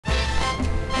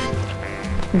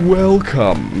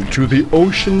Welcome to the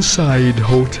Oceanside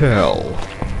Hotel.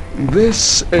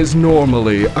 This is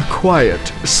normally a quiet,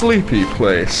 sleepy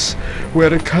place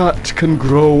where a cat can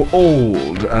grow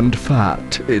old and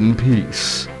fat in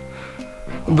peace.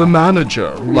 The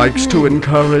manager likes to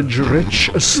encourage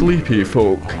rich, sleepy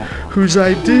folk whose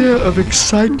idea of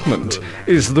excitement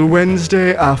is the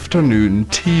Wednesday afternoon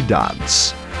tea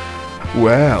dance.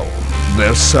 Well,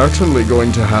 they're certainly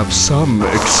going to have some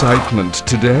excitement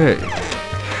today.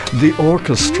 The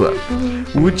orchestra.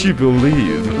 Would you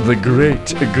believe the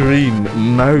Great Green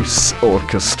Mouse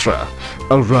Orchestra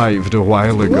arrived a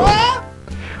while ago?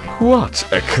 What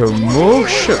a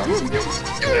commotion!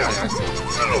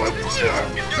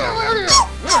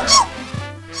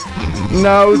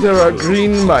 Now there are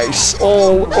green mice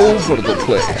all over the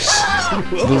place.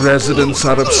 The residents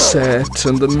are upset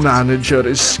and the manager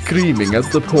is screaming at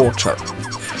the porter.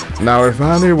 Now if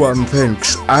anyone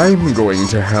thinks I'm going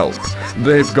to help,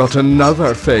 they've got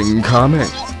another thing coming.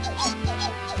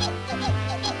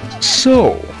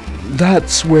 So,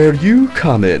 that's where you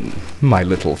come in, my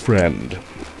little friend.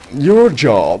 Your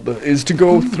job is to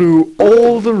go through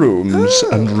all the rooms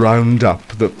and round up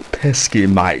the pesky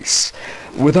mice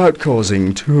without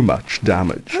causing too much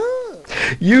damage.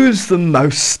 Use the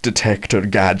mouse detector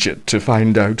gadget to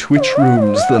find out which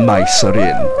rooms the mice are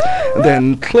in.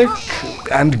 Then click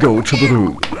and go to the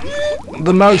room.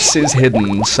 The mouse is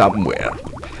hidden somewhere.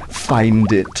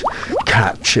 Find it,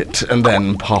 catch it, and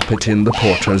then pop it in the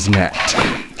porter's net.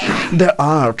 There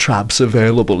are traps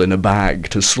available in a bag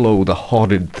to slow the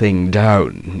horrid thing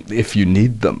down, if you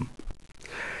need them.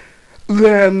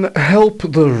 Then help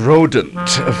the rodent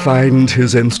find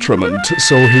his instrument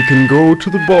so he can go to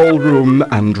the ballroom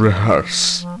and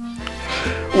rehearse.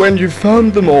 When you've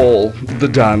found them all, the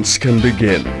dance can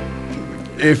begin.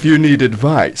 If you need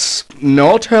advice,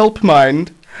 not help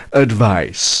mind,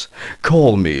 advice,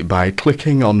 call me by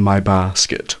clicking on my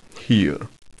basket here.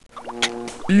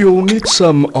 You'll meet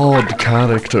some odd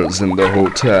characters in the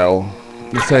hotel.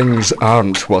 Things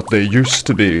aren't what they used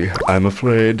to be, I'm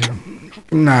afraid.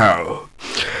 Now,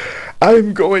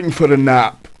 I'm going for a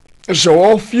nap, so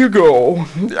off you go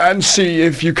and see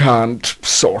if you can't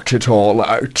sort it all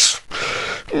out.